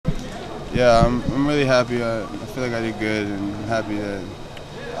Yeah, I'm really happy. I feel like I did good, and I'm happy that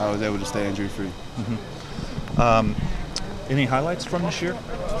I was able to stay injury-free. Any highlights from this year?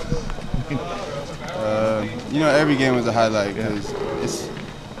 Every game was a highlight Yeah. because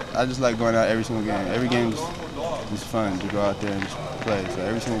I just like going out every single game. Every game is fun to go out there and just play. So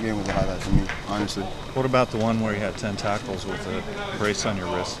every single game was a highlight for me, honestly. What about the one where you had 10 tackles with a brace on your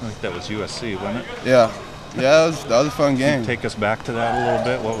wrist? I think that was USC, wasn't it? Yeah, that was a fun game. Take us back to that a little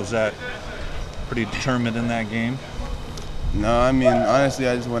bit. What was that? Pretty determined in that game? No, I mean, honestly,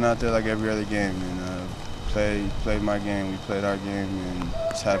 I just went out there like every other game and played my game. We played our game and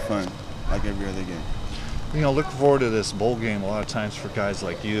just had fun like every other game. Looking forward to this bowl game. A lot of times for guys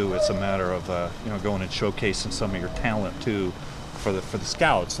like you, it's a matter of going and showcasing some of your talent too, for the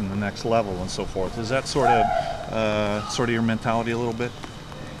scouts and the next level and so forth. Is that sort of your mentality a little bit?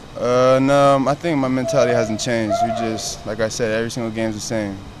 No, I think my mentality hasn't changed. We just, like I said, every single game's the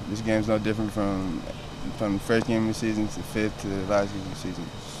same. This game's no different from the first game of the season to the fifth to the last game of the season.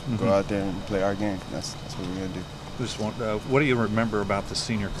 Just go out there and play our game. That's what we're gonna do. What do you remember about the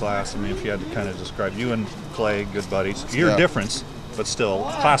senior class? I mean, if you had to kind of describe, you and Clay, good buddies. You're Yeah. different, but still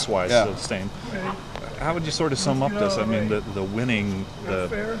class-wise, Yeah. still the same. How would you sort of sum up this? I mean, the winning,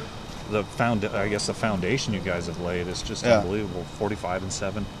 the foundation you guys have laid is just unbelievable.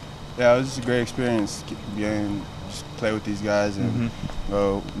 45-7. Yeah, it was just a great experience just play with these guys and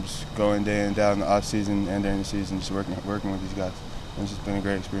go in day and down in the off season and during the season, just working with these guys. And it's just been a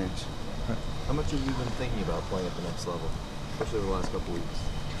great experience. How much have you been thinking about playing at the next level, especially over the last couple weeks?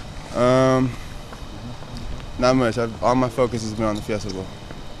 Not much. All my focus has been on the Fiesta Bowl.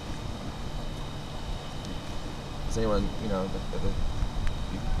 Has anyone, have you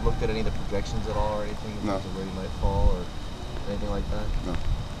looked at any of the projections at all or anything in No. terms of where you might fall or anything like that? No.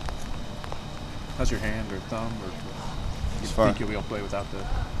 How's your hand or thumb, or It's you fine. think you'll be able to play without the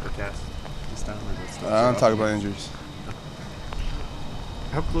cast this time? Or is it still I don't so talk off? about injuries.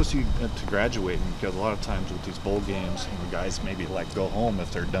 How close are you to graduating? Because a lot of times with these bowl games, guys maybe go home if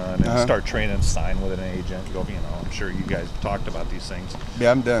they're done and start training, sign with an agent. I'm sure you guys have talked about these things.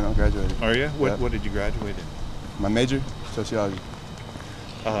 Yeah, I'm done. I'm graduated. Are you? Yeah. What did you graduate in? My major, sociology.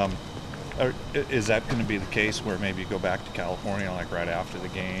 Is that going to be the case where maybe you go back to California right after the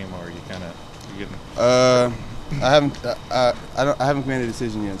game, or you getting? I haven't made a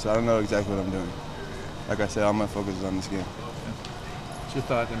decision yet, so I don't know exactly what I'm doing. Like I said, all my focus is on this game. What's your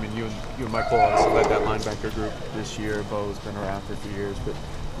thought? I mean, you and Michael obviously led that linebacker group this year. Bo's been around for a few years, but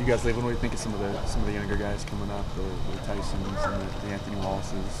you guys leaving. What do you think of some of the younger guys coming up, the Tysons and the Anthony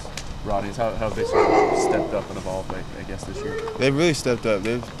Wallaces, Rodneys? How have they sort of stepped up and evolved, I guess, this year? They've really stepped up.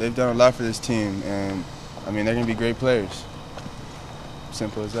 They've done a lot for this team, and I mean they're going to be great players.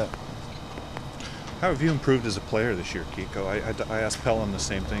 Simple as that. How have you improved as a player this year, Kiko? I asked Pellin the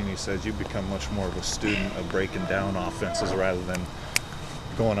same thing. He says you've become much more of a student of breaking down offenses rather than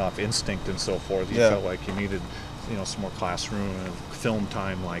going off instinct and so forth. You felt like you needed, some more classroom and film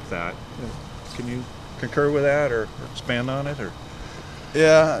time like that. Can you concur with that or expand on it? Or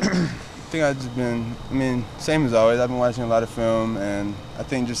Yeah, I think I've just been, same as always. I've been watching a lot of film, and I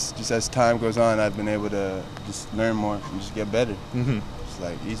think just as time goes on, I've been able to just learn more and just get better. Just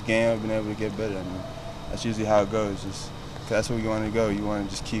like each game, I've been able to get better. I mean, that's usually how it goes. Just 'cause that's where you want to go. You want to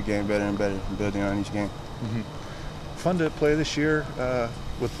just keep getting better and better and building on each game. Fun to play this year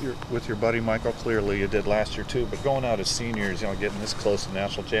with your buddy Michael. Clearly, you did last year too. But going out as seniors, getting this close to the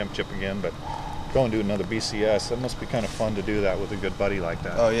national championship again, but going to another BCS, that must be kind of fun to do that with a good buddy like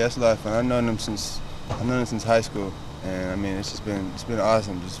that. Oh yeah, it's a lot of fun. I've known him since high school, and I mean it's been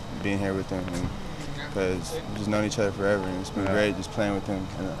awesome just being here with him, because we've just known each other forever, and it's been great just playing with him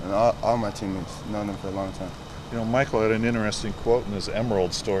and all my teammates. Known them for a long time. Michael had an interesting quote in his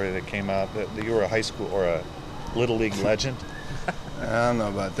Emerald story that came out that you were a high school or a Little League legend. I don't know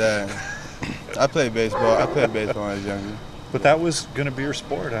about that. I played baseball. I played baseball when I was younger. But that was going to be your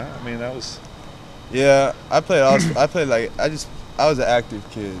sport, huh? I mean, that was. Yeah, I was an active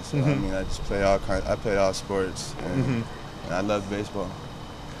kid, so I mean, I just played I played all sports, and I loved baseball.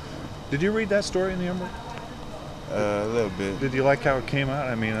 Did you read that story in the Emerald? A little bit. Did you like how it came out?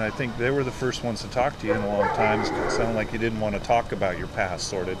 I mean, I think they were the first ones to talk to you in a long time. It sounded like you didn't want to talk about your past,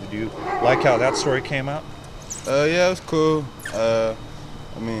 sort of. Did you like how that story came out? Yeah, it was cool. I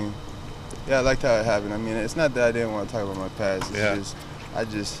liked how it happened. I mean, it's not that I didn't want to talk about my past. It's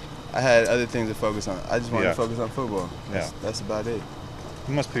just I had other things to focus on. I just wanted to focus on football. That's about it.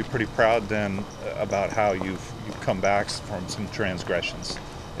 You must be pretty proud then about how you've come back from some transgressions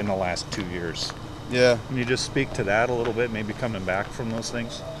in the last 2 years. Yeah. Can you just speak to that a little bit, maybe coming back from those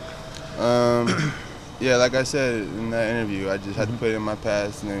things? Yeah, like I said in that interview, I just had to put it in my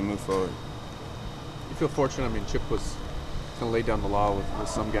past and then move forward. You feel fortunate. I mean, Chip was kind of laid down the law with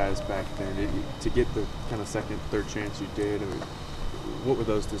some guys back then. To get the kind of second, third chance you did, what were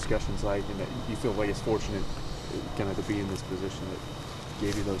those discussions like? And that you feel like it's fortunate kind of to be in this position that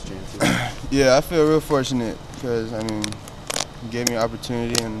gave you those chances? Yeah, I feel real fortunate because, I mean, he gave me an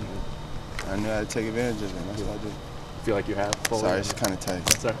opportunity and I knew how to take advantage of it. That's what I did. You feel like you have? Fully? Sorry, it's kind of tight.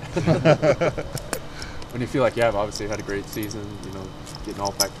 That's all right. When you feel like you have, obviously had a great season, you know, getting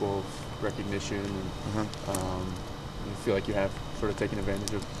all Pac-12 recognition, and you feel like you have sort of taken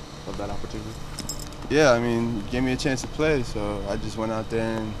advantage of that opportunity? Yeah, I mean, he gave me a chance to play, so I just went out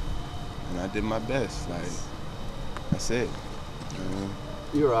there and I did my best. Like, that's it.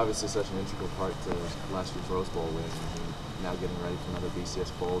 You were obviously such an integral part to last year's Rose Bowl win. I mean, now getting ready for another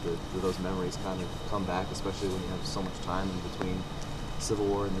BCS Bowl, do those memories kind of come back, especially when you have so much time in between Civil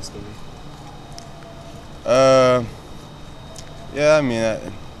War and this game? Yeah, I mean, I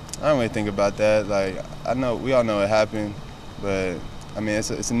don't really think about that. Like, I know we all know what happened, but I mean, it's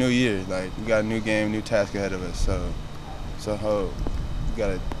a new year. Like, we got a new game, new task ahead of us. So we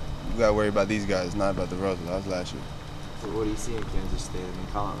gotta worry about these guys, not about the Rose Bowl. That was last year. So what do you see in Kansas State? I mean,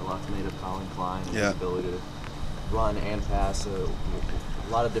 a lot's made of Colin Klein and Yeah. his ability to run and pass. A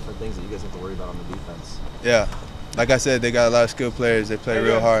lot of different things that you guys have to worry about on the defense. Yeah, like I said, they got a lot of skilled players. They play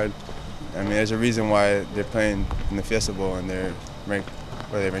real hard. I mean, there's a reason why they're playing in the Fiesta Bowl and they're ranked,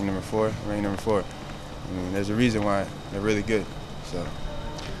 where they ranked number 4? Ranked number 4. I mean, there's a reason why they're really good. So.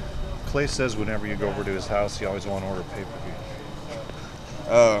 Clay says whenever you go over to his house, he always want to order pay-per-view.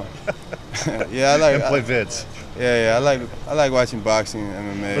 Oh, yeah, I like. And play vids. Yeah, I like watching boxing,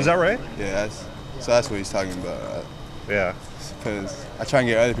 MMA. Is that right? Yeah, that's what he's talking about. Yeah. Because I try and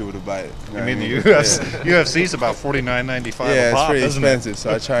get other people to buy it. You know mean what the I UFC? UFC's about $49.95 Yeah, a pop, it's pretty isn't expensive,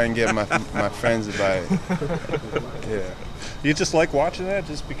 so I try and get my friends to buy it. Yeah. You just like watching that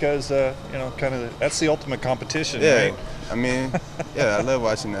just because, you know, kind of that's the ultimate competition, Yeah. right? I mean, yeah, I love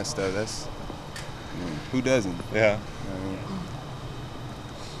watching that stuff. I mean, who doesn't? Yeah. You know what I mean?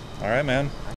 All right, man.